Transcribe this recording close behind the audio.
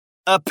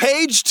A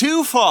page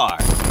too far.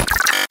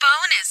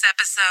 Bonus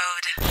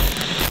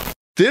episode.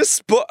 This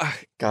book,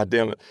 God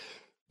damn it.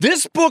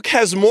 This book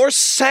has more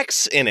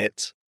sex in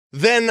it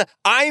than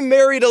I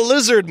Married a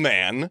Lizard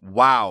Man.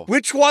 Wow.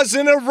 Which was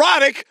an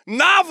erotic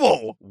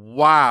novel.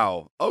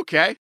 Wow.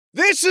 Okay.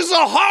 This is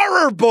a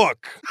horror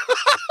book.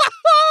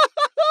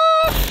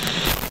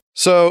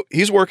 So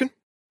he's working,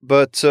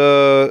 but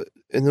in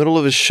the middle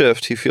of his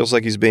shift, he feels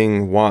like he's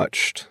being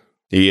watched.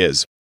 He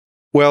is.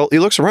 Well, he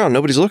looks around.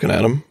 Nobody's looking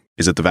at him.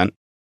 Is it the vent?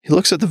 He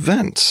looks at the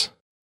vent.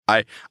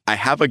 I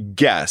have a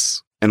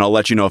guess, and I'll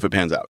let you know if it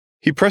pans out.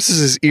 He presses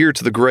his ear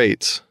to the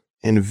grate,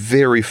 and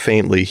very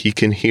faintly he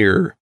can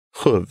hear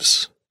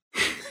hooves.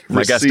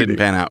 My guess didn't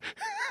pan out.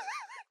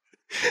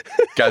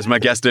 Guys, my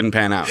guess didn't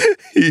pan out.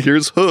 He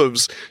hears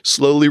hooves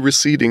slowly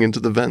receding into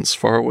the vents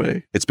far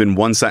away. It's been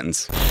one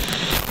sentence.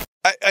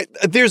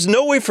 There's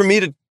no way for me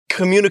to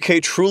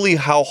communicate truly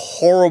how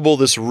horrible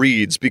this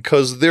reads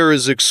because there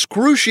is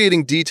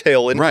excruciating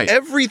detail in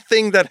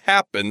everything that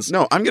happens.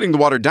 No, I'm getting the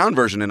watered down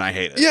version and I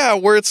hate it. Yeah,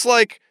 where it's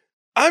like,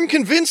 I'm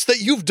convinced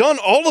that you've done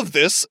all of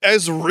this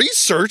as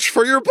research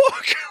for your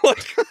book.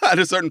 Like, at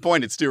a certain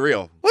point, it's too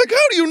real. Like,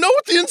 how do you know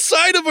what the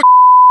inside of a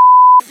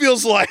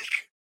feels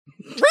like?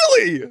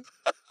 Really?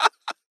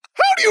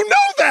 How do you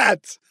know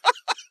that?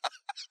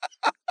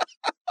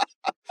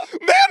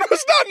 Man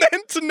was not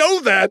meant to know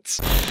that.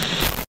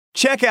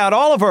 Check out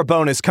all of our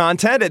bonus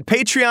content at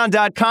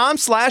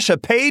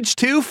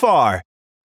patreon.com/apage2far.